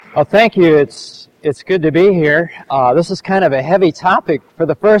Well, thank you. It's good to be here. This is kind of a heavy topic for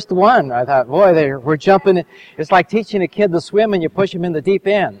the first one. I thought, boy, we're jumping. It's like teaching a kid to swim and you push him in the deep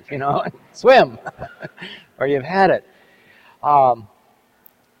end, swim, or you've had it.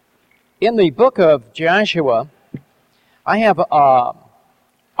 In the book of Joshua, I have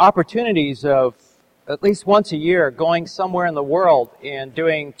opportunities of at least once a year going somewhere in the world and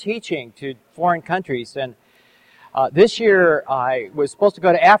doing teaching to foreign countries. And this year I was supposed to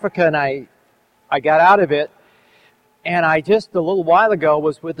go to Africa, and I got out of it, and I just a little while ago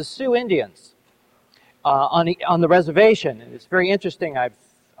was with the Sioux Indians on the reservation. And it's very interesting.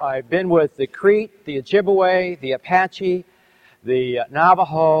 I've been with the Creek, the Ojibwe, the Apache, the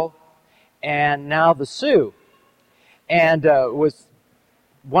Navajo, and now the Sioux. And was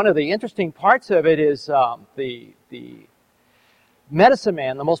one of the interesting parts of it is the medicine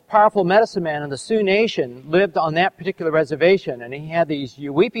man, the most powerful medicine man in the Sioux Nation, lived on that particular reservation, and he had these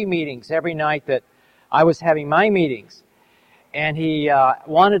UWIPI meetings every night that I was having my meetings. And he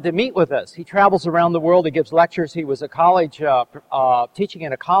wanted to meet with us. He travels around the world. He gives lectures. He was a college teaching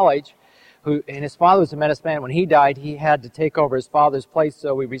in a college, and his father was a medicine man. When he died, he had to take over his father's place,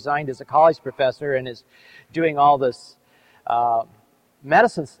 so he resigned as a college professor and is doing all this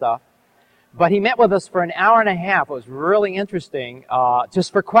medicine stuff. But he met with us for an hour and a half. It was really interesting,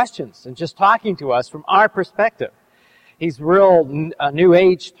 just for questions and just talking to us from our perspective. He's real New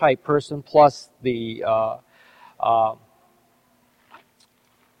Age type person, plus the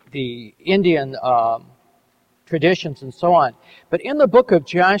Indian traditions and so on. But in the book of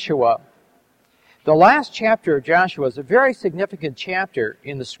Joshua, the last chapter of Joshua is a very significant chapter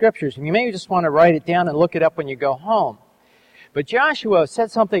in the Scriptures, and you may just want to write it down and look it up when you go home. But Joshua said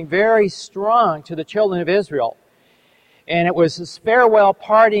something very strong to the children of Israel. And it was his farewell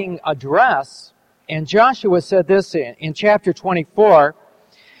parting address. And Joshua said this in chapter 24.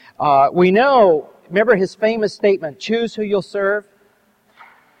 Remember his famous statement, choose who you'll serve?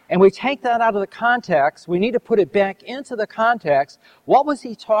 And we take that out of the context. We need to put it back into the context. What was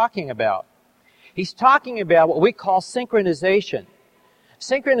he talking about? He's talking about what we call synchronization.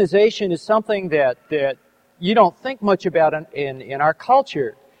 Synchronization is something that you don't think much about in our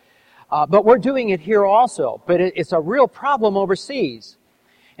culture. But we're doing it here also. But it's a real problem overseas.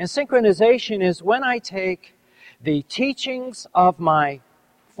 And synchronization is when I take the teachings of my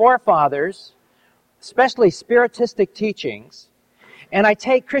forefathers, especially spiritistic teachings, and I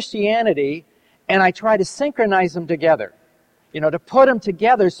take Christianity and I try to synchronize them together. To put them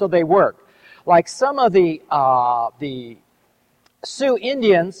together so they work. Like some of the Sioux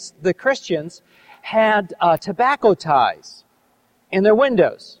Indians, the Christians, had tobacco ties in their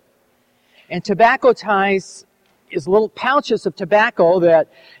windows. And tobacco ties is little pouches of tobacco that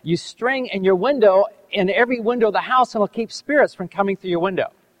you string in your window, in every window of the house, and it'll keep spirits from coming through your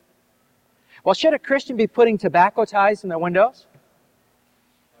window. Well, should a Christian be putting tobacco ties in their windows?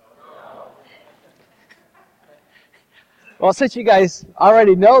 Well, since you guys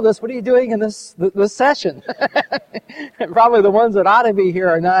already know this, what are you doing in this session? Probably the ones that ought to be here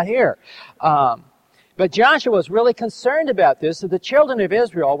are not here. But Joshua was really concerned about this, that the children of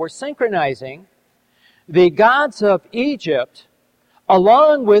Israel were synchronizing the gods of Egypt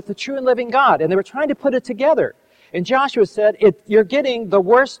along with the true and living God. And they were trying to put it together. And Joshua said, you're getting the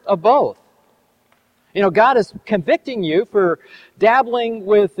worst of both. God is convicting you for dabbling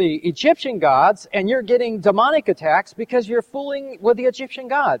with the Egyptian gods, and you're getting demonic attacks because you're fooling with the Egyptian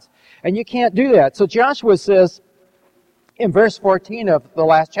gods. And you can't do that. So Joshua says, in verse 14 of the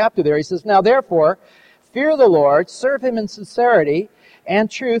last chapter there, he says, now therefore, fear the Lord, serve Him in sincerity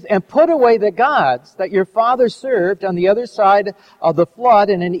and truth, and put away the gods that your fathers served on the other side of the flood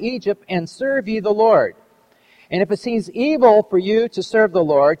and in Egypt, and serve ye the Lord. And if it seems evil for you to serve the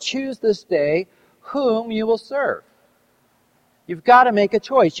Lord, choose this day whom you will serve. You've got to make a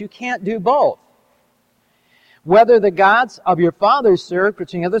choice. You can't do both. Whether the gods of your fathers served,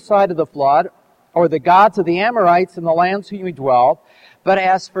 which on the other side of the flood, or the gods of the Amorites in the lands whom you dwell. But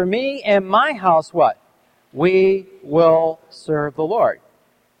as for me and my house, what? We will serve the Lord.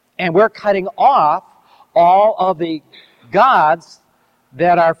 And we're cutting off all of the gods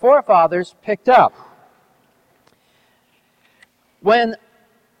that our forefathers picked up. When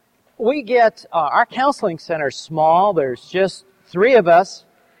we get our counseling center small, there's just 3 of us.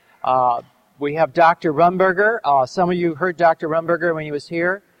 We have Dr. Rumberger. Some of you heard Dr. Rumberger when he was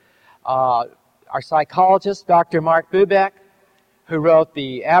here. Our psychologist, Dr. Mark Bubeck, who wrote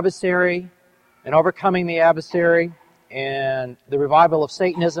The Adversary and Overcoming the Adversary and The Revival of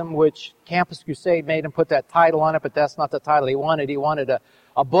Satanism, which Campus Crusade made him put that title on it, but that's not the title he wanted. He wanted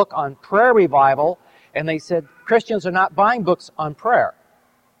a book on prayer revival, and they said Christians are not buying books on prayer.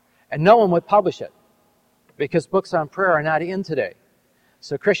 And no one would publish it because books on prayer are not in today.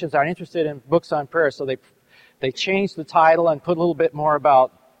 So Christians aren't interested in books on prayer, so they changed the title and put a little bit more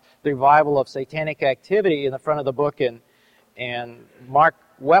about the revival of satanic activity in the front of the book, and Mark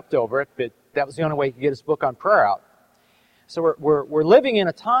wept over it, but that was the only way he could get his book on prayer out. So we're living in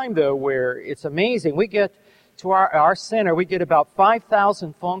a time, though, where it's amazing. We get to our center, we get about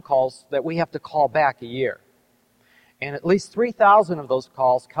 5,000 phone calls that we have to call back a year. And at least 3,000 of those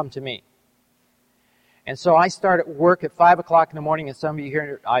calls come to me. And so I start at work at 5 o'clock in the morning, and some of you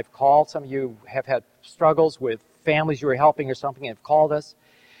here I've called. Some of you have had struggles with families you were helping or something and have called us.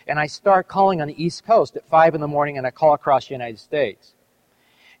 And I start calling on the East Coast at 5 in the morning, and I call across the United States.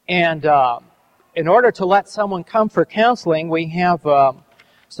 And in order to let someone come for counseling, we have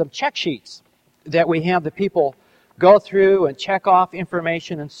some check sheets that we have the people go through and check off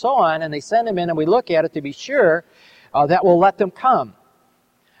information and so on, and they send them in, and we look at it to be sure that we'll let them come.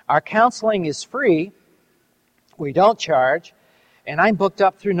 Our counseling is free. We don't charge, and I'm booked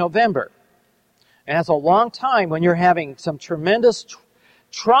up through November. And that's a long time when you're having some tremendous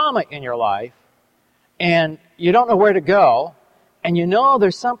trauma in your life, and you don't know where to go, and you know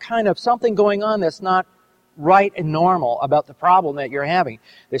there's some kind of something going on that's not right and normal about the problem that you're having.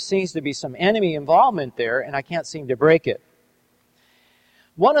 There seems to be some enemy involvement there, and I can't seem to break it.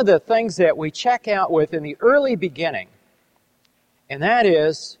 One of the things that we check out with in the early beginning, and that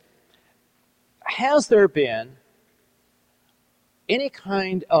is, has there been any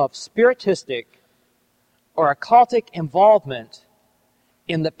kind of spiritistic or occultic involvement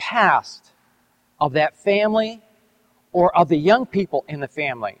in the past of that family or of the young people in the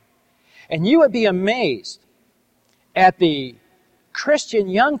family? And you would be amazed at the Christian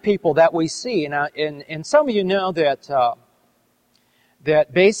young people that we see. And some of you know that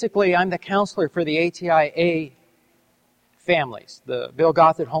that basically I'm the counselor for the ATIA families, the Bill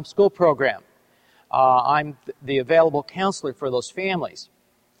Gothard Homeschool Program. I'm the available counselor for those families.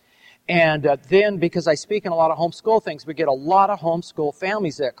 And then, because I speak in a lot of homeschool things, we get a lot of homeschool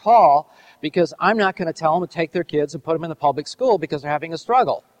families that call because I'm not going to tell them to take their kids and put them in the public school because they're having a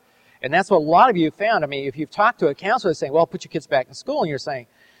struggle. And that's what a lot of you found. I mean, if you've talked to a counselor saying, well, put your kids back in school, and you're saying,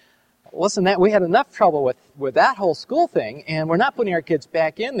 listen, we had enough trouble with that whole school thing, and we're not putting our kids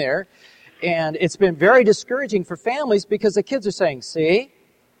back in there. And it's been very discouraging for families because the kids are saying, see,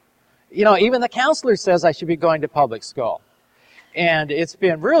 even the counselor says I should be going to public school. And it's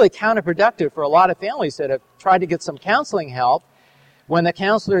been really counterproductive for a lot of families that have tried to get some counseling help when the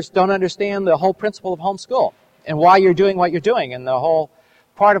counselors don't understand the whole principle of homeschool and why you're doing what you're doing and the whole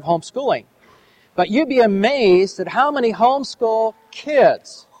part of homeschooling. But you'd be amazed at how many homeschool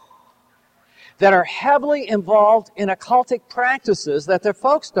kids that are heavily involved in occultic practices that their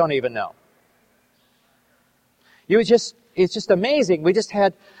folks don't even know. It's just amazing. We just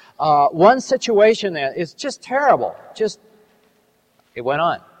had one situation that is just terrible. It went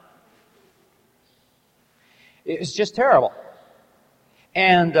on. It was just terrible.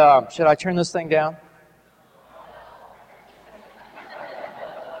 And should I turn this thing down?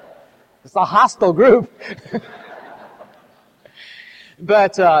 It's a hostile group.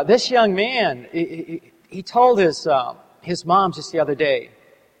 But this young man, he told his mom just the other day,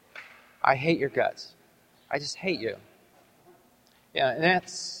 I hate your guts. I just hate you. Yeah, and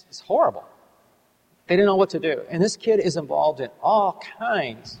it's horrible. They didn't know what to do. And this kid is involved in all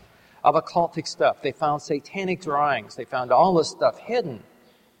kinds of occultic stuff. They found satanic drawings. They found all this stuff hidden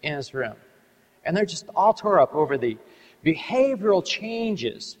in his room. And they're just all tore up over the behavioral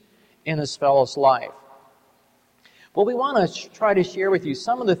changes in this fellow's life. Well, we want to try to share with you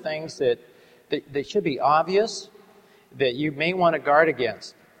some of the things that should be obvious, that you may want to guard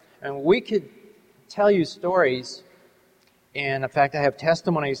against. And we could tell you stories, and in fact, I have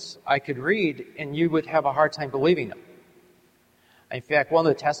testimonies I could read, and you would have a hard time believing them. In fact, one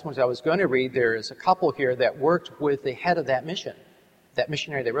of the testimonies I was going to read, there is a couple here that worked with the head of that mission, that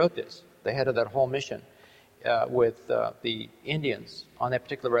missionary that wrote this, the head of that whole mission, with the Indians on that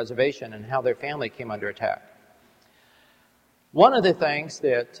particular reservation and how their family came under attack. One of the things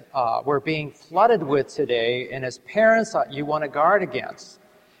that we're being flooded with today, and as parents you want to guard against,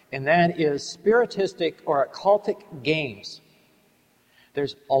 and that is spiritistic or occultic games.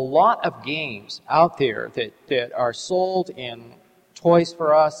 There's a lot of games out there that are sold in Toys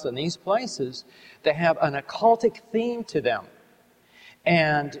for Us and these places that have an occultic theme to them.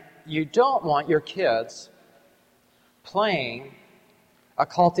 And you don't want your kids playing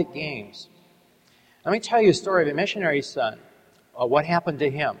occultic games. Let me tell you a story of a missionary's son. What happened to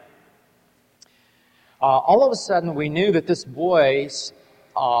him? All of a sudden, we knew that this boy's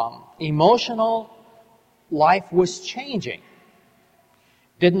emotional life was changing.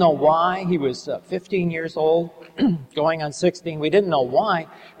 Didn't know why. He was 15 years old, going on 16. We didn't know why,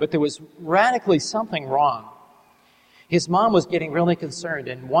 but there was radically something wrong. His mom was getting really concerned,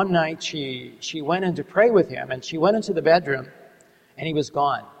 and one night she went in to pray with him, and she went into the bedroom, and he was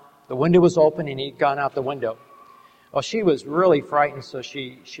gone. The window was open, and he'd gone out the window. Well, she was really frightened, so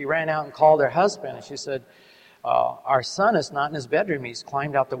she ran out and called her husband, and she said, our son is not in his bedroom. He's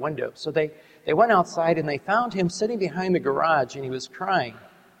climbed out the window. So they went outside, and they found him sitting behind the garage, and he was crying.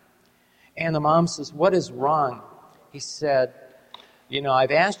 And the mom says, what is wrong? He said,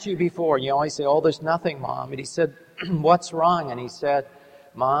 I've asked you before, and you always say, oh, there's nothing, Mom. And he said, what's wrong? And he said,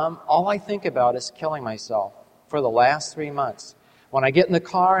 Mom, all I think about is killing myself for the last 3 months. When I get in the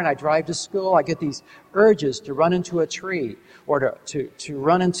car and I drive to school, I get these urges to run into a tree or to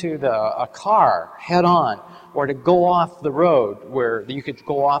run into a car head on or to go off the road where you could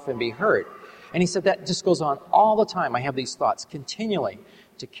go off and be hurt. And he said that just goes on all the time. I have these thoughts continually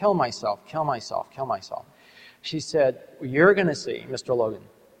to kill myself, kill myself, kill myself. She said, you're going to see, Mr. Logan.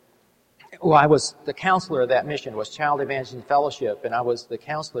 Well, I was the counselor of that mission. It was Child Evangelism Fellowship, and I was the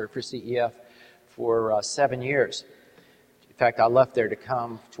counselor for CEF for 7 years. In fact, I left there to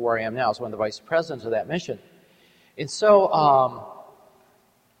come to where I am now as one of the vice presidents of that mission. And so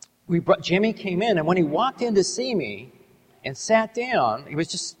Jimmy came in, and when he walked in to see me and sat down,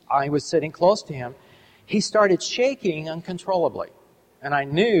 I was sitting close to him, he started shaking uncontrollably. And I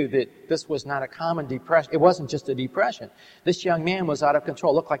knew that this was not a common depression. It wasn't just a depression. This young man was out of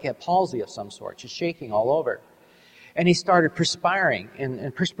control. Looked like he had palsy of some sort, just shaking all over. And he started perspiring,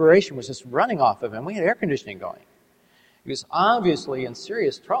 and perspiration was just running off of him. We had air conditioning going. He was obviously in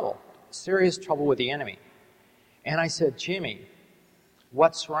serious trouble with the enemy. And I said, Jimmy,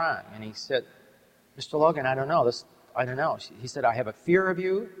 what's wrong? And he said, Mr. Logan, I don't know. I don't know. He said, I have a fear of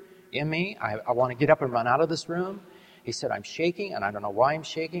you in me. I want to get up and run out of this room. He said, I'm shaking, and I don't know why I'm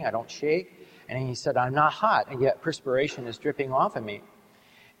shaking. I don't shake. And he said, I'm not hot, and yet perspiration is dripping off of me.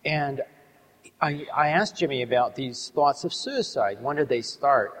 And I asked Jimmy about these thoughts of suicide. When did they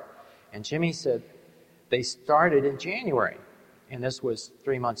start? And Jimmy said, they started in January. And this was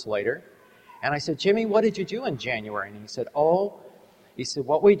 3 months later. And I said, Jimmy, what did you do in January? And he said,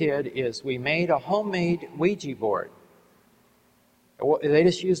 what we did is we made a homemade Ouija board. They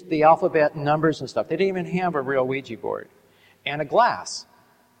just used the alphabet and numbers and stuff. They didn't even have a real Ouija board. And a glass.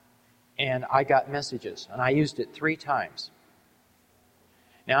 And I got messages. And I used it 3 times.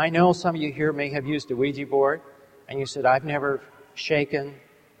 Now, I know some of you here may have used a Ouija board. And you said, I've never shaken.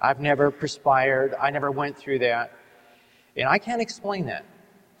 I've never perspired. I never went through that. And I can't explain that.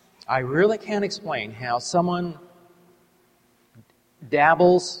 I really can't explain how someone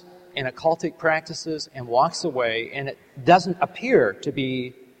dabbles in occultic practices and walks away, and it doesn't appear to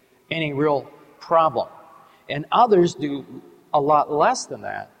be any real problem. And others do a lot less than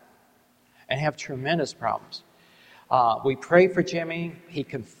that and have tremendous problems. We prayed for Jimmy. He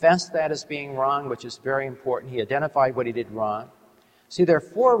confessed that as being wrong, which is very important. He identified what he did wrong. See, there are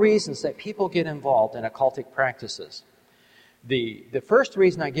 4 reasons that people get involved in occultic practices. The first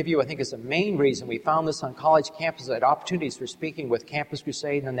reason I give you, I think, is the main reason. We found this on college campuses. I had opportunities for speaking with Campus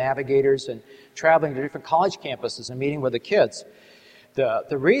Crusade and the Navigators and traveling to different college campuses and meeting with the kids. The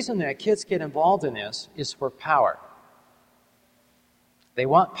reason that kids get involved in this is for power. They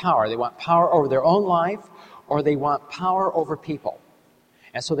want power. They want power over their own life, or they want power over people.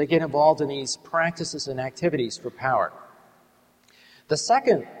 And so they get involved in these practices and activities for power. The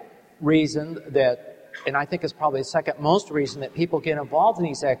second reason and I think it's probably the second most reason that people get involved in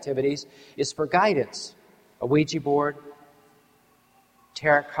these activities, is for guidance. A Ouija board,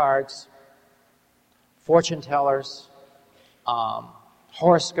 tarot cards, fortune tellers,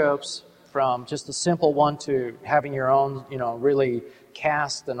 horoscopes, from just a simple one to having your own, really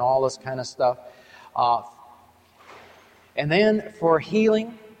cast and all this kind of stuff. And then for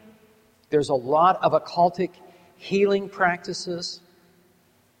healing, there's a lot of occultic healing practices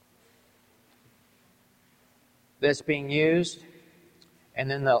that's being used. And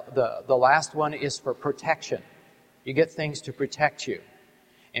then the last one is for protection. You get things to protect you.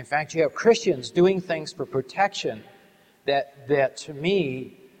 In fact, you have Christians doing things for protection that to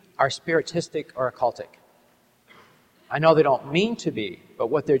me are spiritistic or occultic. I know they don't mean to be,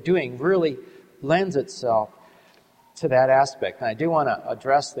 but what they're doing really lends itself to that aspect. And I do want to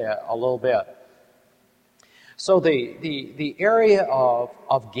address that a little bit. So the area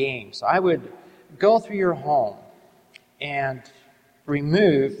of games, I would go through your home and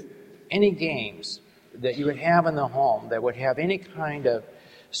remove any games that you would have in the home that would have any kind of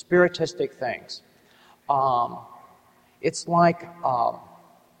spiritistic things. It's like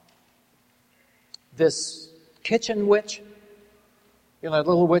this kitchen witch. You know, that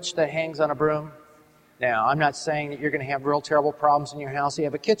little witch that hangs on a broom? Now, I'm not saying that you're going to have real terrible problems in your house. You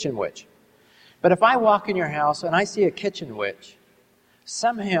have a kitchen witch. But if I walk in your house and I see a kitchen witch,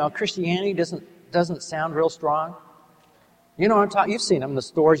 somehow Christianity doesn't sound real strong. You know what I'm talking? You've seen them in the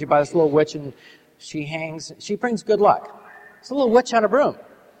stores. You buy this little witch and she hangs. She brings good luck. It's a little witch on a broom.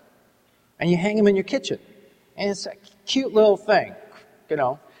 And you hang them in your kitchen. And it's a cute little thing, you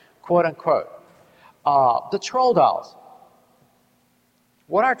know, quote unquote. The troll dolls.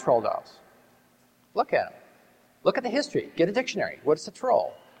 What are troll dolls? Look at them. Look at the history. Get a dictionary. What is a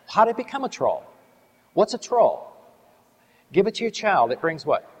troll? How did it become a troll? What's a troll? Give it to your child. It brings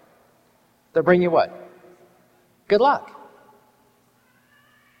what? They'll bring you what? Good luck.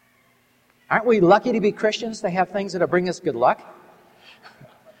 Aren't we lucky to be Christians to have things that'll bring us good luck?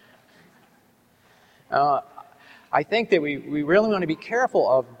 I think that we really want to be careful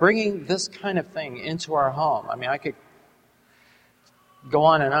of bringing this kind of thing into our home. I mean, I could go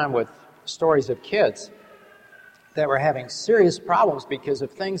on and on with stories of kids that were having serious problems because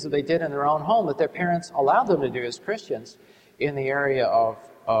of things that they did in their own home that their parents allowed them to do as Christians in the area of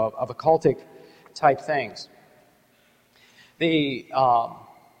occultic type things. The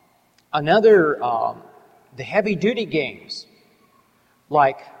heavy duty games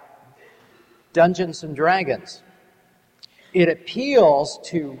like Dungeons and Dragons. It appeals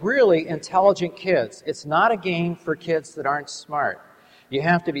to really intelligent kids. It's not a game for kids that aren't smart. You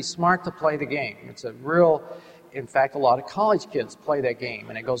have to be smart to play the game. It's a real, in fact, a lot of college kids play that game,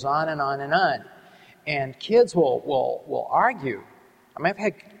 and it goes on and on and on. And kids will argue. I mean, I've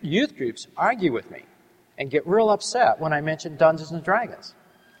had youth groups argue with me and get real upset when I mention Dungeons and Dragons.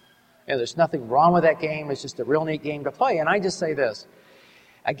 You know, there's nothing wrong with that game. It's just a real neat game to play. And I just say this.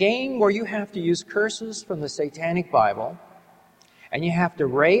 A game where you have to use curses from the Satanic Bible, and you have to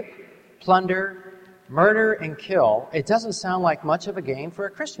rape, plunder, murder, and kill, it doesn't sound like much of a game for a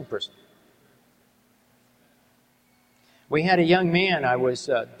Christian person. We had a young man, I was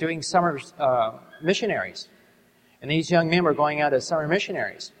doing summer missionaries, and these young men were going out as summer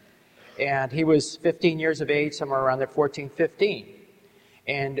missionaries. And he was 15 years of age, somewhere around there, 14, 15.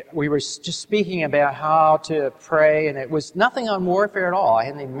 And we were just speaking about how to pray, and it was nothing on warfare at all. I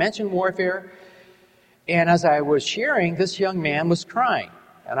hadn't even mentioned warfare. And as I was sharing, this young man was crying.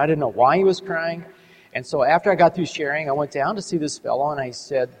 And I didn't know why he was crying. And so after I got through sharing, I went down to see this fellow, and I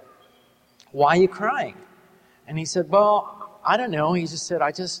said, "Why are you crying?" And he said, "Well, I don't know." He just said,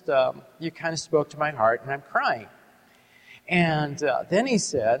 you kind of spoke to my heart, and I'm crying. And then he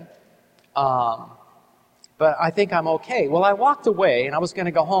said, "But I think I'm okay." Well, I walked away, and I was going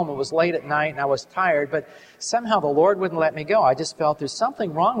to go home. It was late at night, and I was tired, but somehow the Lord wouldn't let me go. I just felt there's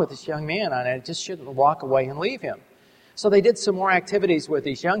something wrong with this young man, and I just shouldn't walk away and leave him. So they did some more activities with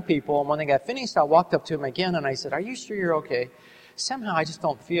these young people, and when they got finished, I walked up to him again, and I said, "Are you sure you're okay? Somehow I just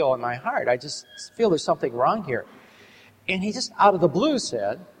don't feel in my heart. I just feel there's something wrong here." And he just out of the blue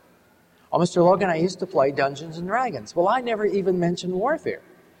said, "Oh, Mr. Logan, I used to play Dungeons and Dragons." Well, I never even mentioned warfare.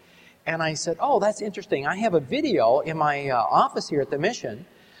 And I said, "Oh, that's interesting. I have a video in my office here at the mission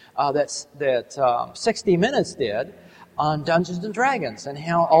that 60 Minutes did on Dungeons and Dragons and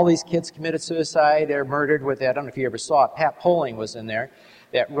how all these kids committed suicide. They're murdered with that. I don't know if you ever saw it. Pat Poling was in there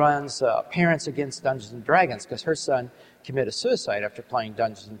that runs Parents Against Dungeons and Dragons because her son committed suicide after playing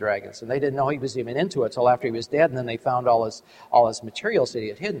Dungeons and Dragons. And they didn't know he was even into it until after he was dead, and then they found all his materials that he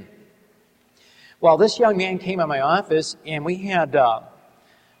had hidden. Well, this young man came in my office, and we had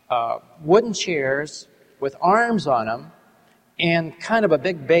wooden chairs with arms on them and kind of a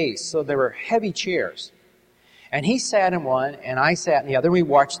big base, so they were heavy chairs. And he sat in one, and I sat in the other, and we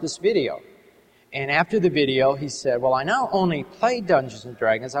watched this video. And after the video, he said, "Well, I not only played Dungeons and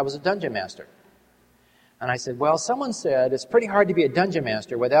Dragons, I was a dungeon master." And I said, "Well, someone said it's pretty hard to be a dungeon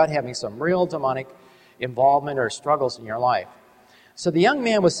master without having some real demonic involvement or struggles in your life." So the young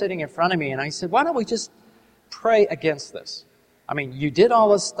man was sitting in front of me, and I said, "Why don't we just pray against this? I mean, you did all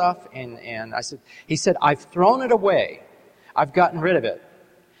this stuff," and he said, "I've thrown it away. I've gotten rid of it."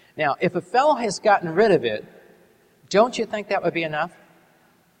 Now, if a fellow has gotten rid of it, don't you think that would be enough?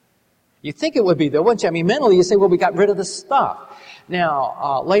 You think it would be, though, wouldn't you? I mean, mentally, you say, well, we got rid of the stuff.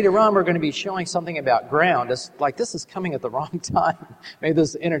 Now, later on, we're going to be showing something about ground. It's like this is coming at the wrong time. Maybe this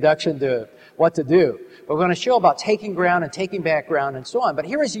is an introduction to what to do. But we're going to show about taking ground and taking back ground and so on. But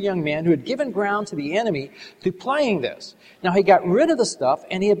here is a young man who had given ground to the enemy through playing this. Now, he got rid of the stuff,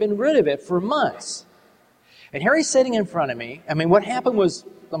 and he had been rid of it for months. And here he's sitting in front of me. I mean, what happened was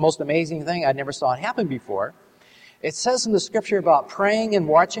the most amazing thing. I never saw it happen before. It says in the scripture about praying and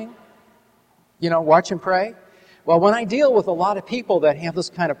watching. You know, watch and pray. Well, when I deal with a lot of people that have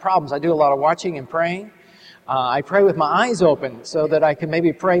this kind of problems, I do a lot of watching and praying. I pray with my eyes open so that I can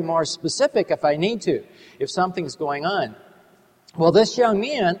maybe pray more specific if I need to, if something's going on. Well, this young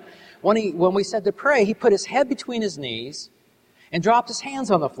man, when we said to pray, he put his head between his knees and dropped his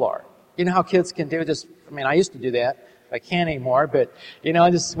hands on the floor. You know how kids can do I used to do that. I can't anymore, but,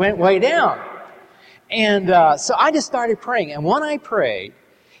 I just went way down. And so I just started praying. And when I prayed,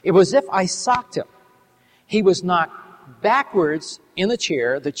 it was as if I socked him. He was knocked backwards in the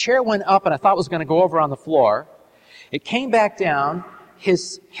chair. The chair went up and I thought it was going to go over on the floor. It came back down.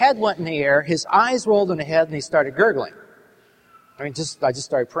 His head went in the air. His eyes rolled in the head and he started gurgling. I just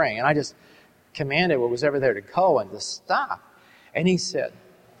started praying. And I just commanded what was ever there to go and to stop. And he said,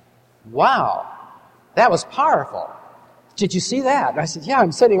 "Wow, that was powerful. Did you see that?" And I said, "Yeah,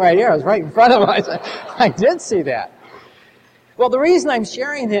 I'm sitting right here. I was right in front of him." I said, "I did see that." Well, the reason I'm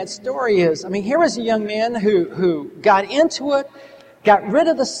sharing that story is, here was a young man who got into it, got rid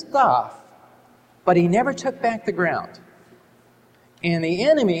of the stuff, but he never took back the ground. And the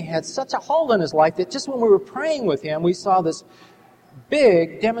enemy had such a hold on his life that just when we were praying with him, we saw this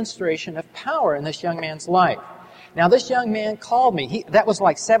big demonstration of power in this young man's life. Now, this young man called me. That was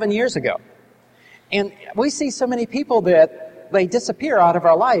like 7 years ago. And we see so many people that they disappear out of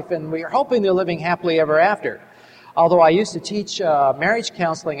our life, and we are hoping they're living happily ever after. Although I used to teach marriage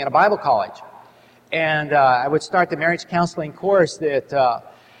counseling at a Bible college. And I would start the marriage counseling course that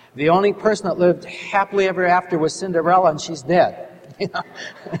the only person that lived happily ever after was Cinderella, and she's dead.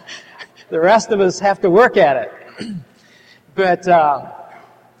 The rest of us have to work at it. But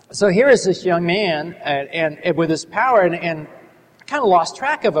so here is this young man, and with his power, and I kind of lost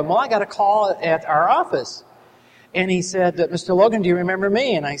track of him. Well, I got a call at our office, and he said, "Mr. Logan, do you remember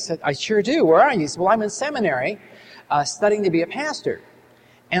me?" And I said, "I sure do. Where are you?" He said, "Well, I'm in seminary, studying to be a pastor."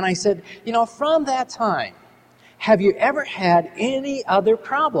 And I said, "From that time, have you ever had any other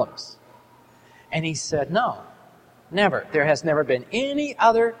problems?" And he said, "No, never. There has never been any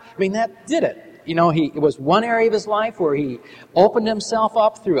other." That did it. It was one area of his life where he opened himself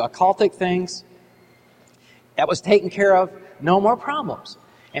up through occultic things. That was taken care of. No more problems.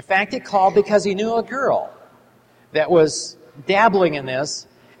 In fact, he called because he knew a girl that was dabbling in this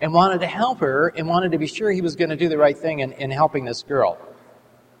and wanted to help her and wanted to be sure he was going to do the right thing in helping this girl.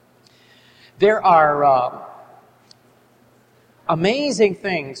 There are amazing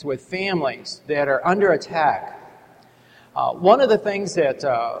things with families that are under attack. One of the things that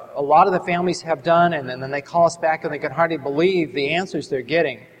a lot of the families have done, and then they call us back and they can hardly believe the answers they're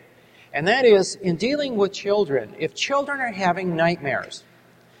getting, and that is in dealing with children. If children are having nightmares,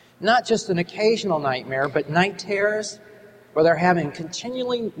 not just an occasional nightmare, but night terrors, where they're having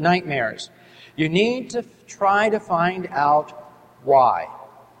continually nightmares, you need to try to find out why.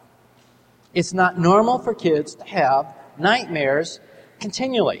 It's not normal for kids to have nightmares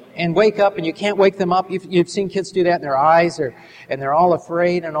continually and wake up and you can't wake them up. You've seen kids do that in their eyes, and they're all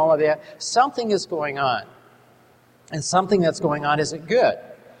afraid and all of that. Something is going on. And something that's going on isn't good.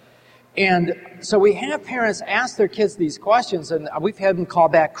 And so we have parents ask their kids these questions, and we've had them call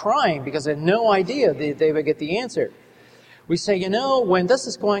back crying because they had no idea they would get the answer. We say, when this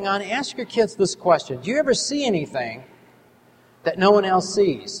is going on, ask your kids this question. Do you ever see anything that no one else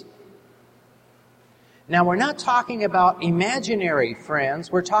sees? Now, we're not talking about imaginary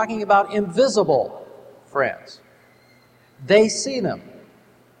friends. We're talking about invisible friends. They see them.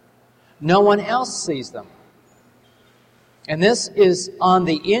 No one else sees them. And this is on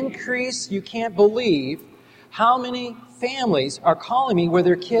the increase. You can't believe how many families are calling me where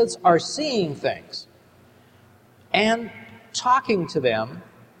their kids are seeing things and talking to them,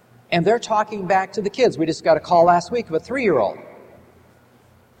 and they're talking back to the kids. We just got a call last week of a 3-year-old.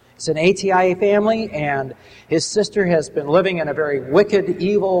 It's an ATIA family, and his sister has been living in a very wicked,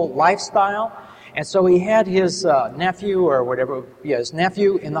 evil lifestyle, and so he had his nephew his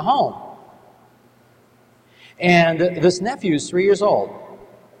nephew in the home. And this nephew is 3 years old,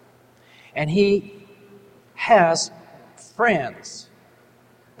 and he has friends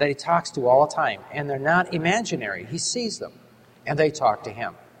that he talks to all the time, and they're not imaginary. He sees them, and they talk to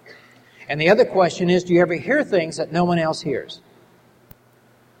him. And the other question is, do you ever hear things that no one else hears?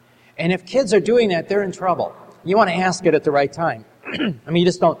 And if kids are doing that, they're in trouble. You want to ask it at the right time. You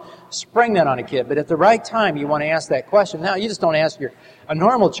just don't spring that on a kid, but at the right time, you want to ask that question. Now, you just don't ask a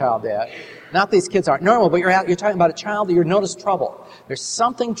normal child that. Not these kids aren't normal, but you're talking about a child that you notice trouble. There's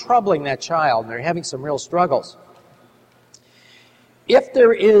something troubling that child, and they're having some real struggles. If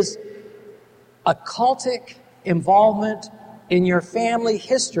there is occultic involvement in your family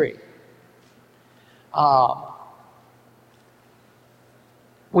history,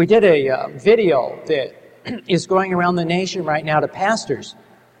 we did a video that is going around the nation right now to pastors.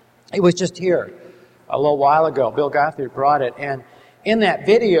 It was just here a little while ago. Bill Gothard brought it. And in that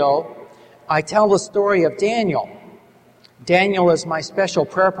video, I tell the story of Daniel. Daniel is my special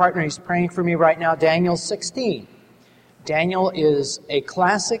prayer partner. He's praying for me right now. Daniel's 16. Daniel is he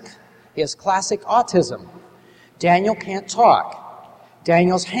has classic autism. Daniel can't talk.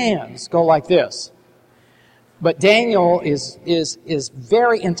 Daniel's hands go like this. But Daniel is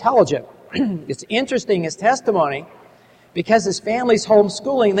very intelligent. It's interesting, his testimony, because his family's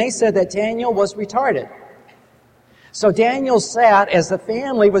homeschooling, they said that Daniel was retarded. So Daniel sat as the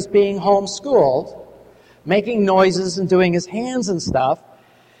family was being homeschooled, making noises and doing his hands and stuff,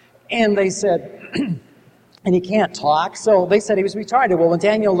 and they said, and he can't talk, so they said he was retarded. Well, when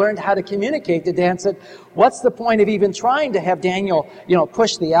Daniel learned how to communicate, the dad said, what's the point of even trying to have Daniel,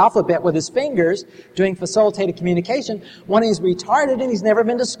 push the alphabet with his fingers, doing facilitated communication, when he's retarded and he's never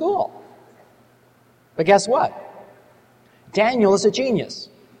been to school? But guess what? Daniel is a genius.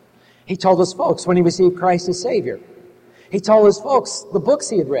 He told his folks when he received Christ as Savior. He told his folks the books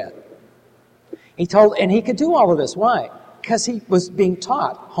he had read. And he could do all of this. Why? Because he was being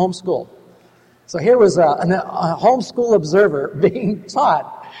taught, homeschooled. So here was a homeschool observer being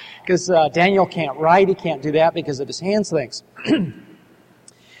taught, because Daniel can't write, he can't do that because of his hands things.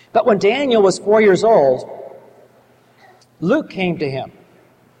 But when Daniel was 4 years old, Luke came to him.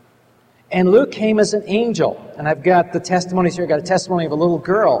 And Luke came as an angel. And I've got the testimonies here. I've got a testimony of a little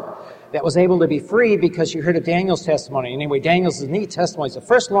girl that was able to be free because she heard of Daniel's testimony. Anyway, Daniel's is a neat testimony. It's the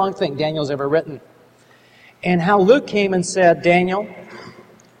first long thing Daniel's ever written. And how Luke came and said, Daniel,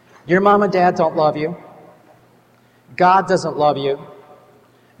 your mom and dad don't love you. God doesn't love you.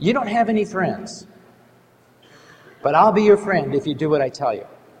 You don't have any friends. But I'll be your friend if you do what I tell you.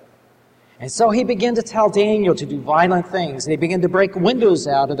 And so he began to tell Daniel to do violent things. And he began to break windows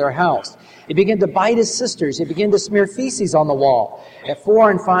out of their house. He began to bite his sisters. He began to smear feces on the wall at 4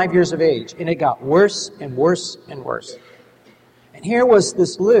 and 5 years of age. And it got worse and worse and worse. And here was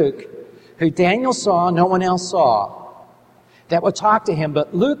this Luke, who Daniel saw, no one else saw, that would talk to him.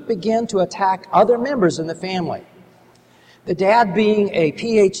 But Luke began to attack other members in the family. The dad, being a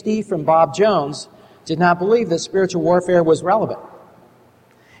PhD from Bob Jones, did not believe that spiritual warfare was relevant.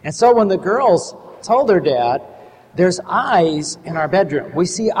 And so when the girls told their dad, there's eyes in our bedroom. We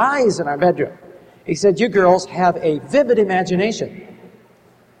see eyes in our bedroom. He said, you girls have a vivid imagination.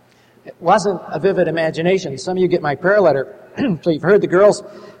 It wasn't a vivid imagination. Some of you get my prayer letter. So you've heard the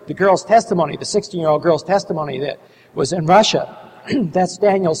girl's testimony, the 16-year-old girl's testimony that was in Russia. That's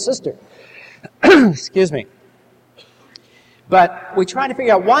Daniel's sister. Excuse me. But we try to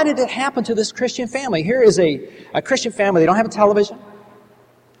figure out, why did it happen to this Christian family? Here is a Christian family. They don't have a television.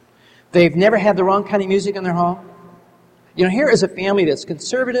 They've never had the wrong kind of music in their home. Here is a family that's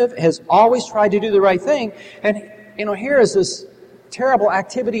conservative, has always tried to do the right thing, and, here is this terrible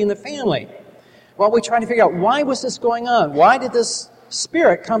activity in the family. Well, we try to figure out, why was this going on? Why did this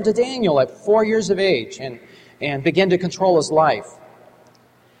spirit come to Daniel at 4 years of age and begin to control his life?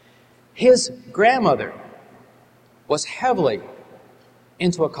 His grandmother was heavily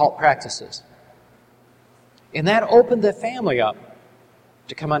into occult practices. And that opened the family up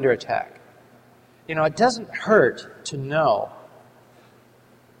to come under attack. It doesn't hurt to know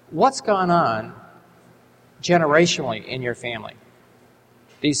what's gone on generationally in your family.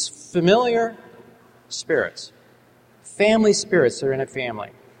 These familiar spirits, family spirits that are in a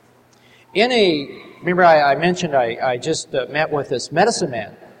family. Remember I mentioned I just met with this medicine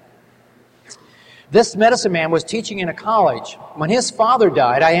man. This medicine man was teaching in a college. When his father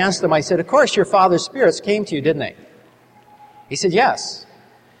died, I asked him, I said, of course your father's spirits came to you, didn't they? He said, yes.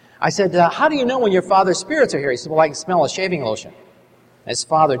 I said, how do you know when your father's spirits are here? He said, well, I can smell a shaving lotion. His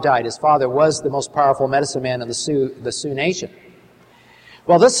father died. His father was the most powerful medicine man in the Sioux Nation.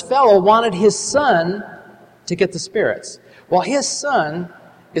 Well, this fellow wanted his son to get the spirits. Well, his son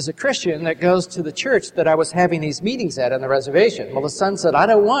is a Christian that goes to the church that I was having these meetings at on the reservation. Well, the son said, I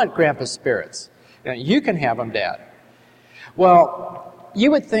don't want Grandpa's spirits. You can have them, Dad. Well, you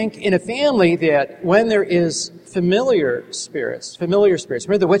would think in a family that when there is familiar spirits,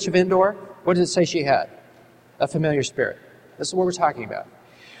 remember the Witch of Endor? What did it say she had? A familiar spirit. This is what we're talking about.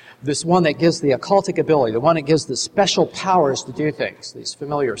 This one that gives the occultic ability, the one that gives the special powers to do things, these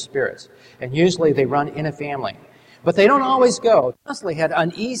familiar spirits. And usually they run in a family. But they don't always go. I constantly had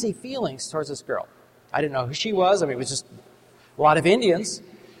uneasy feelings towards this girl. I didn't know who she was. It was just a lot of Indians.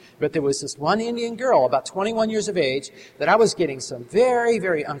 But there was this one Indian girl, about 21 years of age, that I was getting some very,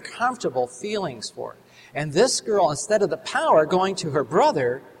 very uncomfortable feelings for. And this girl, instead of the power going to her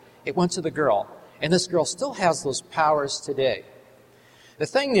brother, it went to the girl. And this girl still has those powers today. The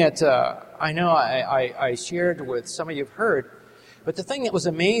thing that I know I shared with some of you have heard, But the thing that was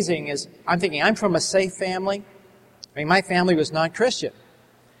amazing is, I'm thinking, I'm from a safe family. I mean, my family was non-Christian.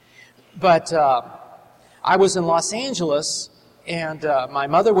 But I was in Los Angeles, and my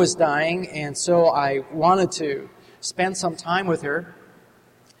mother was dying, and so I wanted to spend some time with her.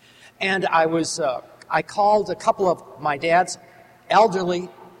 And I called a couple of my dad's elderly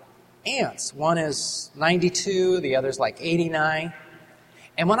aunts. One is 92, the other's like 89.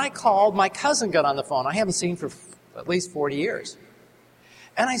 And when I called, my cousin got on the phone. I haven't seen for at least 40 years.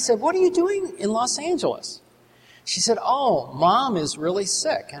 And I said, "What are you doing in Los Angeles?" She said, "Oh, Mom is really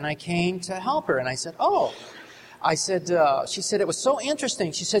sick, and I came to help her." And I said, "Oh." She said, "It was so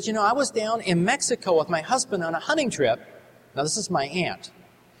interesting." She said, "I was down in Mexico with my husband on a hunting trip." Now, this is my aunt.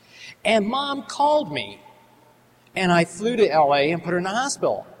 "And Mom called me, and I flew to L.A. and put her in the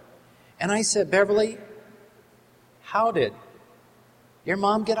hospital." And I said, "Beverly, how did your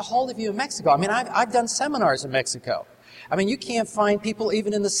mom get a hold of you in Mexico?" I mean, I've done seminars in Mexico. I mean, you can't find people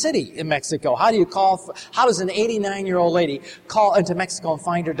even in the city in Mexico. How does an 89-year-old lady call into Mexico and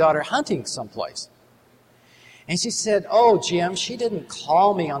find her daughter hunting someplace? And she said, "Oh, Jim, she didn't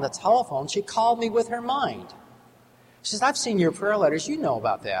call me on the telephone. She called me with her mind." She says, "I've seen your prayer letters. You know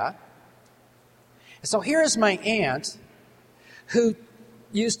about that." So here is my aunt who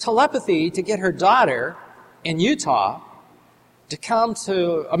used telepathy to get her daughter in Utah to come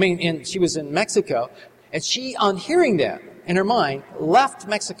she was in Mexico. And she, on hearing that in her mind, left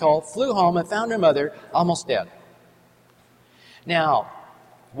Mexico, flew home, and found her mother almost dead. Now,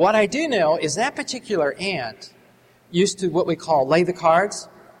 what I do know is that particular aunt used to what we call lay the cards.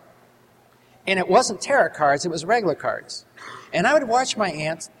 And it wasn't tarot cards, it was regular cards. And I would watch my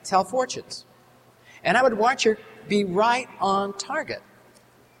aunt tell fortunes. And I would watch her be right on target.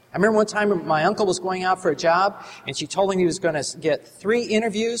 I remember one time my uncle was going out for a job, and she told him he was going to get 3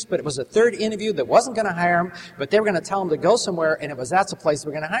 interviews, but it was a 3rd interview that wasn't going to hire him, but they were going to tell him to go somewhere, and that's the place they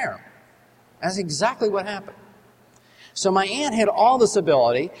were going to hire him. That's exactly what happened. So my aunt had all this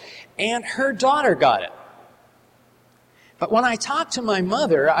ability, and her daughter got it. But when I talked to my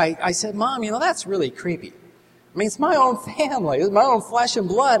mother, I said, "Mom, that's really creepy. I mean, it's my own family. It's my own flesh and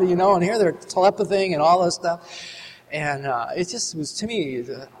blood, and here they're telepathying and all this stuff." And it just was, to me,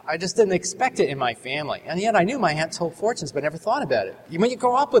 I just didn't expect it in my family. And yet I knew my aunt told fortunes, but never thought about it. When you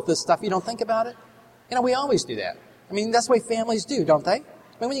grow up with this stuff, you don't think about it. We always do that. I mean, that's the way families do, don't they? I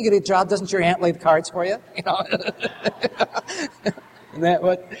mean, when you get a job, doesn't your aunt lay the cards for you? Isn't that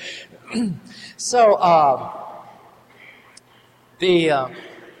what? So,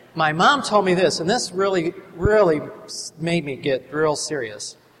 my mom told me this, and this really, really made me get real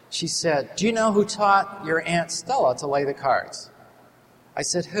serious. She said, "Do you know who taught your Aunt Stella to lay the cards?" I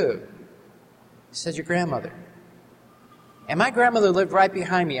said, "Who?" She said, "Your grandmother." And my grandmother lived right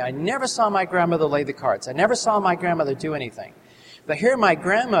behind me. I never saw my grandmother lay the cards. I never saw my grandmother do anything. But here my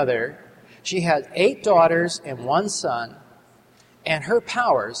grandmother, she had 8 daughters and 1 son, and her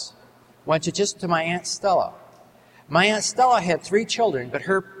powers went to my Aunt Stella. My Aunt Stella had 3 children, but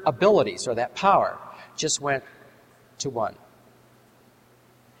her abilities, or that power, just went to 1.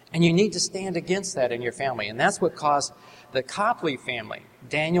 And you need to stand against that in your family. And that's what caused the Copley family,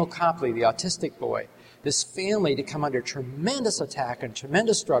 Daniel Copley, the autistic boy, this family to come under tremendous attack and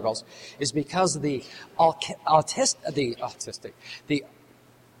tremendous struggles, is because of the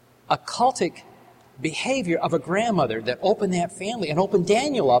occultic behavior of a grandmother that opened that family and opened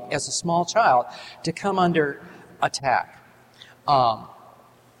Daniel up as a small child to come under attack.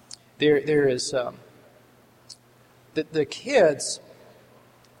 There is the kids.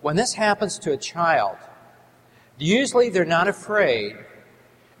 When this happens to a child, usually they're not afraid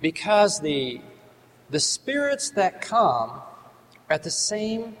because the spirits that come are at the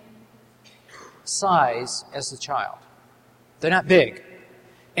same size as the child. They're not big,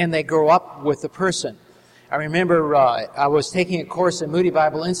 and they grow up with the person. I remember I was taking a course at Moody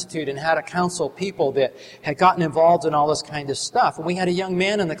Bible Institute and how to counsel people that had gotten involved in all this kind of stuff. And we had a young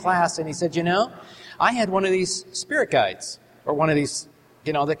man in the class, and he said, I had one of these spirit guides, or one of these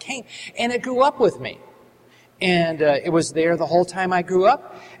that came, and it grew up with me. And it was there the whole time I grew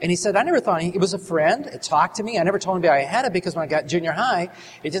up. And he said, I never thought it was a friend. It talked to me. I never told him I had it because when I got junior high,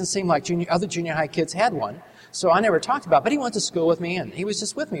 it didn't seem like other junior high kids had one. So I never talked about it. But he went to school with me, and he was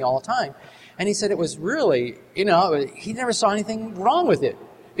just with me all the time. And he said it was really, he never saw anything wrong with it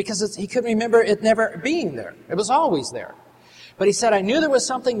because he couldn't remember it never being there. It was always there. But he said, I knew there was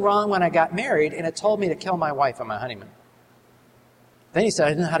something wrong when I got married, and it told me to kill my wife on my honeymoon. Then he said, I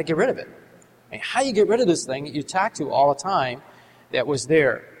didn't know how to get rid of it. I mean, how do you get rid of this thing that you talk to all the time that was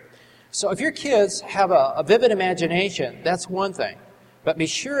there? So if your kids have a vivid imagination, that's one thing. But be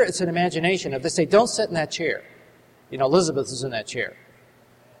sure it's an imagination. If they say, don't sit in that chair, Elizabeth is in that chair.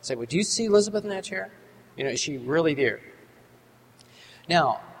 I say, well, do you see Elizabeth in that chair? Is she really there?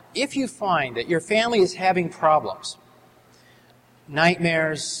 Now, if you find that your family is having problems,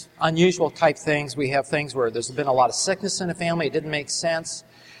 nightmares, unusual type things, we have things where there's been a lot of sickness in a family, it didn't make sense.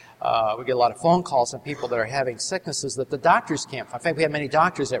 We get a lot of phone calls from people that are having sicknesses that the doctors can't find. In fact, we have many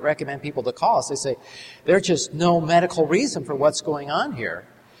doctors that recommend people to call us. They say, there's just no medical reason for what's going on here.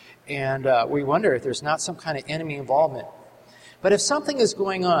 And we wonder if there's not some kind of enemy involvement. But if something is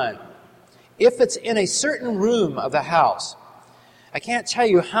going on, if it's in a certain room of the house, I can't tell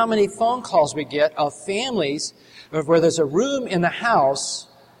you how many phone calls we get of families where there's a room in the house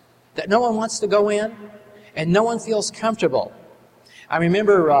that no one wants to go in and no one feels comfortable. I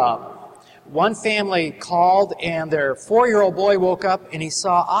remember one family called and their 4-year-old boy woke up and he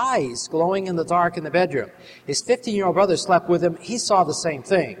saw eyes glowing in the dark in the bedroom. His 15-year-old brother slept with him. He saw the same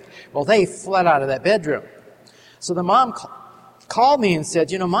thing. Well, they fled out of that bedroom. So the mom called me and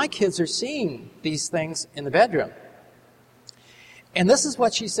said, my kids are seeing these things in the bedroom. And this is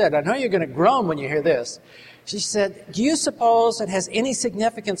what she said. I know you're going to groan when you hear this. She said, do you suppose it has any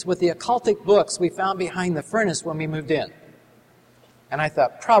significance with the occultic books we found behind the furnace when we moved in? And I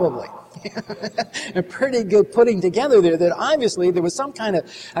thought, probably. A pretty good putting together there that obviously there was some kind of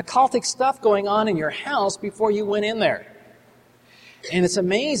occultic stuff going on in your house before you went in there. And it's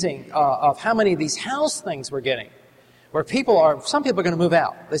amazing of how many of these house things we're getting. Where some people are going to move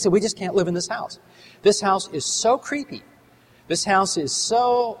out. They say, we just can't live in this house. This house is so creepy. This house is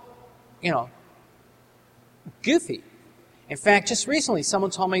so, goofy. In fact, just recently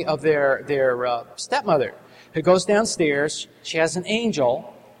someone told me of their stepmother who goes downstairs. She has an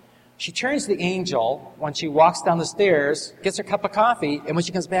angel. She turns the angel when she walks down the stairs, gets her cup of coffee, and when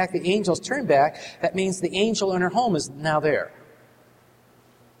she comes back, the angel's turned back. That means the angel in her home is now there.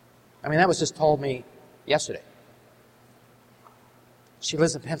 That was just told me yesterday. She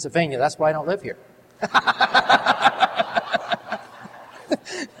lives in Pennsylvania. That's why I don't live here.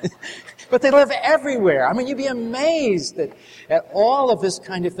 But they live everywhere. You'd be amazed at all of this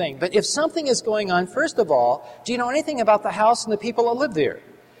kind of thing. But if something is going on, first of all, do you know anything about the house and the people that live there?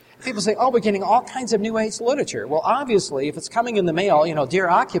 People say, we're getting all kinds of New Age literature. Well, obviously, if it's coming in the mail, dear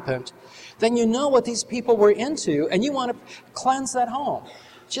occupant, then you know what these people were into, and you want to cleanse that home.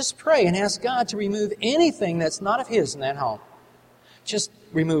 Just pray and ask God to remove anything that's not of His in that home. Just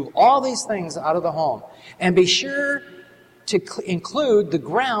remove all these things out of the home. And be sure to include the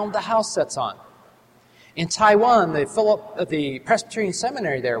ground the house sits on. In Taiwan, the Presbyterian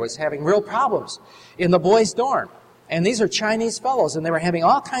seminary there was having real problems in the boys' dorm. And these are Chinese fellows, and they were having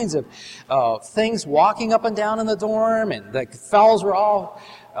all kinds of things walking up and down in the dorm, and the fellows were all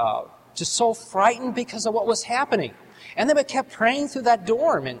just so frightened because of what was happening. And they kept praying through that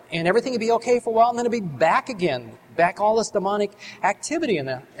dorm, and everything would be okay for a while, and then it'd be back again, all this demonic activity in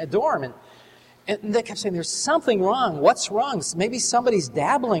the dorm. And they kept saying, there's something wrong. What's wrong? Maybe somebody's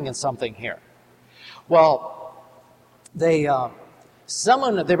dabbling in something here. Well, they were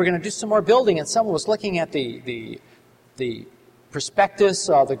going to do some more building, and someone was looking at the prospectus,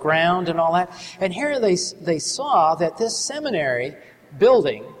 the ground and all that. And here they saw that this seminary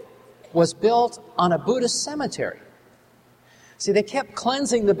building was built on a Buddhist cemetery. See, they kept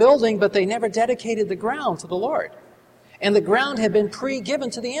cleansing the building, but they never dedicated the ground to the Lord. And the ground had been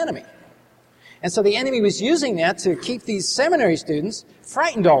pre-given to the enemy. And so the enemy was using that to keep these seminary students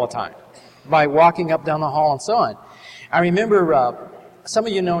frightened all the time by walking up down the hall and so on. I remember some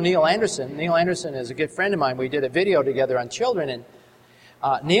of you know Neil Anderson. Neil Anderson is a good friend of mine. We did a video together on children, and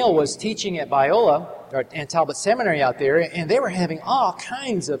Neil was teaching at Biola and Talbot Seminary out there, and they were having all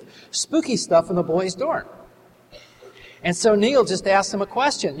kinds of spooky stuff in the boys' dorm. And so Neil just asked them a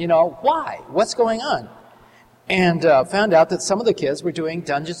question, why? What's going on? And found out that some of the kids were doing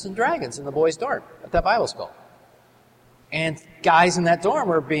Dungeons and Dragons in the boys' dorm at that Bible school. And guys in that dorm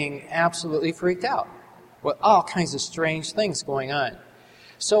were being absolutely freaked out with all kinds of strange things going on.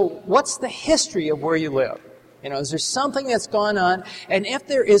 So what's the history of where you live? Is there something that's gone on? And if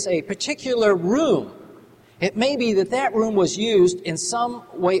there is a particular room, it may be that room was used in some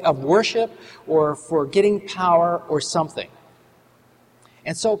way of worship or for getting power or something.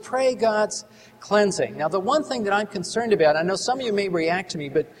 And so pray God's cleansing. Now, the one thing that I'm concerned about, I know some of you may react to me,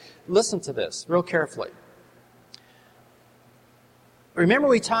 but listen to this real carefully. Remember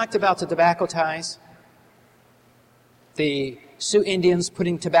we talked about the tobacco ties? The Sioux Indians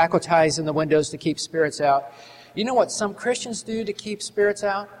putting tobacco ties in the windows to keep spirits out. You know what some Christians do to keep spirits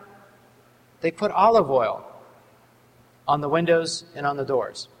out? They put olive oil on the windows and on the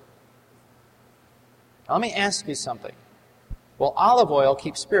doors. Now, let me ask you something. Will olive oil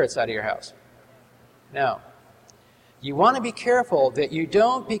keep spirits out of your house? No. you want to be careful that you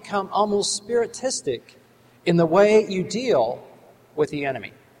don't become almost spiritistic in the way you deal with the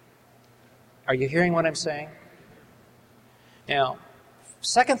enemy. Are you hearing what I'm saying? Now,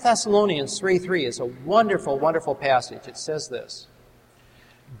 2 Thessalonians 3:3 is a wonderful, wonderful passage. It says this: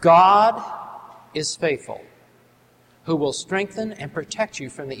 God is faithful, who will strengthen and protect you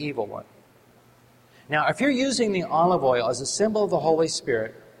from the evil one. Now, if you're using the olive oil as a symbol of the Holy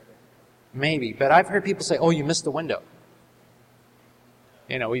Spirit, maybe, but I've heard people say, oh, you missed the window.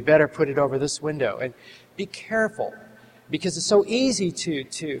 We better put it over this window. And be careful, because it's so easy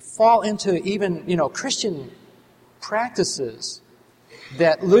to fall into even, Christian practices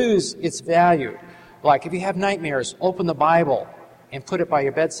that lose its value. Like if you have nightmares, open the Bible and put it by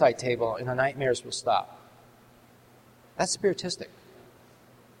your bedside table and the nightmares will stop. That's spiritistic.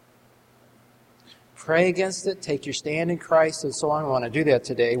 Pray against it, take your stand in Christ, and so on. We want to do that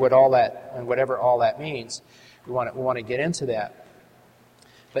today, with all that, and whatever all that means. We want to get into that.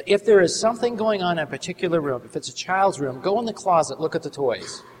 But if there is something going on in a particular room, if it's a child's room, go in the closet, look at the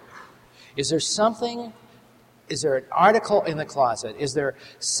toys. Is there an article in the closet? Is there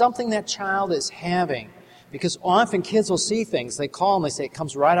something that child is having? Because often kids will see things, they call and they say, it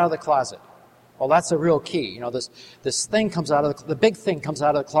comes right out of the closet. Well, that's a real key. This thing comes out of the big thing comes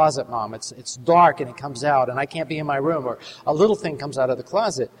out of the closet, Mom. It's dark and it comes out and I can't be in my room. Or a little thing comes out of the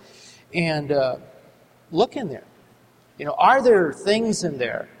closet. And look in there. Are there things in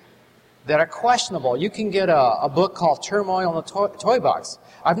there that are questionable? You can get a book called Turmoil in the Toy Box.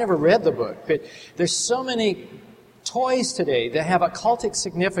 I've never read the book, but there's so many toys today that have occultic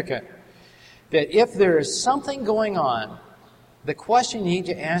significance that if there is something going on, the question you need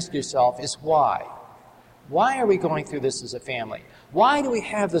to ask yourself is why? Why are we going through this as a family? Why do we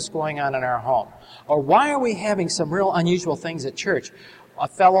have this going on in our home? Or why are we having some real unusual things at church?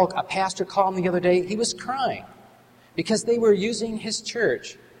 A pastor called me the other day. He was crying because they were using his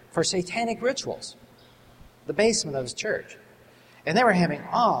church for satanic rituals, the basement of his church. And they were having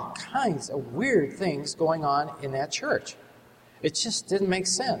all kinds of weird things going on in that church. It just didn't make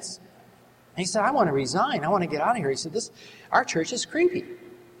sense. And he said, I want to resign. I want to get out of here. He said, our church is creepy.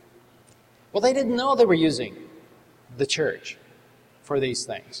 Well, they didn't know they were using the church for these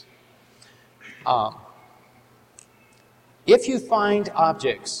things. If you find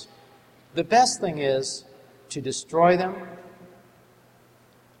objects, the best thing is to destroy them,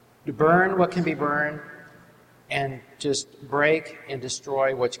 to burn what can be burned, and just break and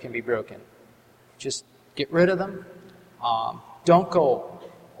destroy what can be broken. Just get rid of them. Don't go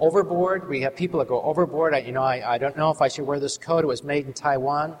overboard. We have people that go overboard. I don't know if I should wear this coat. It was made in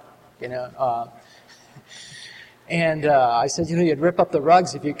Taiwan. And I said, you'd rip up the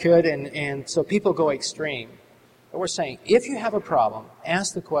rugs if you could. And so people go extreme. But we're saying, if you have a problem,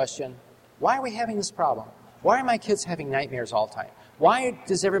 ask the question, why are we having this problem? Why are my kids having nightmares all the time? Why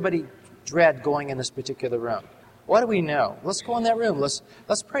does everybody dread going in this particular room? What do we know? Let's go in that room. Let's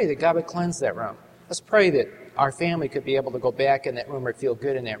pray that God would cleanse that room. Let's pray that our family could be able to go back in that room or feel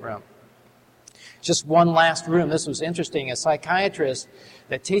good in that room. Just one last room. This was interesting. A psychiatrist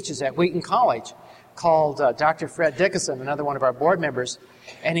that teaches at Wheaton College called Dr. Fred Dickinson, another one of our board members,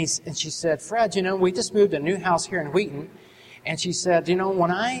 and she said, Fred, we just moved a new house here in Wheaton, and she said,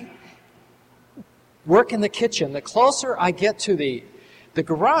 when I work in the kitchen, the closer I get to the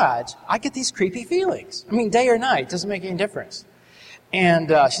garage, I get these creepy feelings. Day or night, doesn't make any difference. And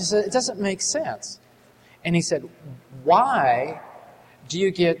she said, it doesn't make sense. And he said, why do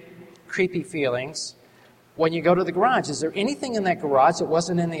you get creepy feelings when you go to the garage? Is there anything in that garage that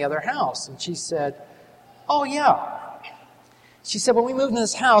wasn't in the other house? And she said, oh, yeah. She said, when we moved into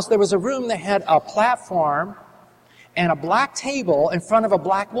this house, there was a room that had a platform and a black table in front of a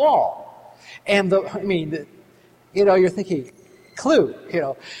black wall. And you're thinking, Clue,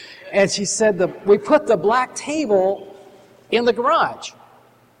 And she said, we put the black table in the garage.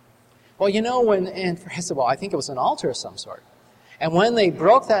 Well, I said, I think it was an altar of some sort. And when they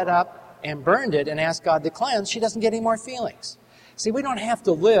broke that up and burned it and asked God to cleanse, she doesn't get any more feelings. See, we don't have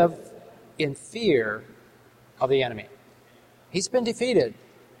to live in fear of the enemy. He's been defeated.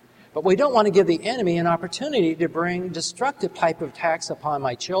 But we don't want to give the enemy an opportunity to bring destructive type of attacks upon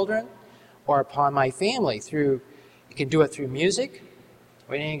my children or upon my family. He can do it through music.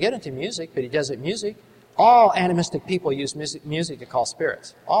 We didn't get into music, but he does it music. All animistic people use music to call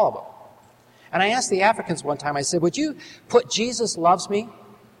spirits. All of them. And I asked the Africans one time, I said, would you put Jesus Loves Me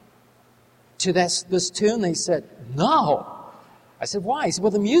to this tune? They said, no. I said, why? He said,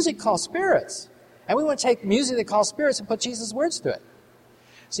 well, the music calls spirits. And we want to take music that calls spirits and put Jesus' words to it.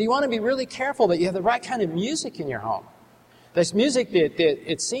 So you want to be really careful that you have the right kind of music in your home. There's music that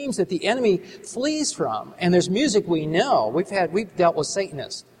it seems that the enemy flees from, and there's music we know. We've dealt with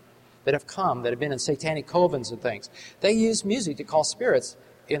Satanists that have come, that have been in satanic covens and things. They use music to call spirits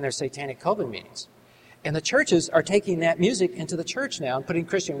in their satanic coven meetings. And the churches are taking that music into the church now and putting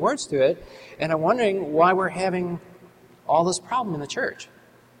Christian words to it, and I'm wondering why we're having all this problem in the church.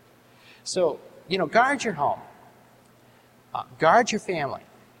 So, guard your home. Guard your family.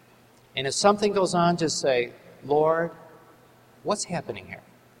 And if something goes on, just say, Lord, what's happening here?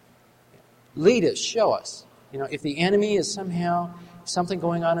 Lead us, show us. If the enemy is somehow something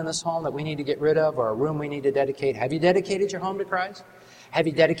going on in this home that we need to get rid of, or a room we need to dedicate. Have you dedicated your home to Christ? Have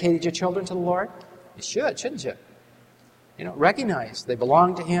you dedicated your children to the Lord? You should, shouldn't you? Recognize they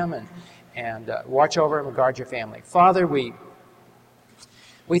belong to Him, and watch over them and guard your family. Father, we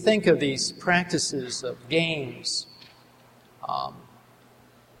think of these practices of games,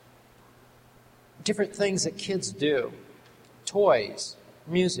 different things that kids do, toys,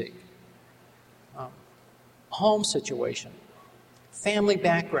 music, home situation, family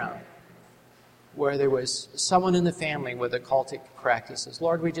background, where there was someone in the family with occultic practices.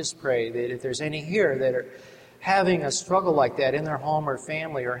 Lord, we just pray that if there's any here that are having a struggle like that in their home or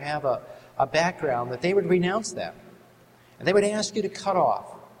family, or have a background, that they would renounce that. And they would ask you to cut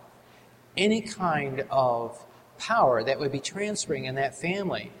off any kind of power that would be transferring in that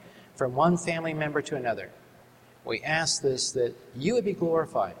family from one family member to another. We ask this, that you would be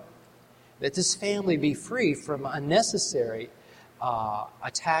glorified, that this family be free from unnecessary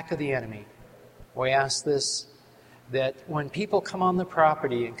attack of the enemy. We ask this, that when people come on the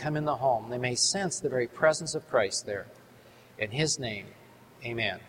property and come in the home, they may sense the very presence of Christ there. In His name, amen.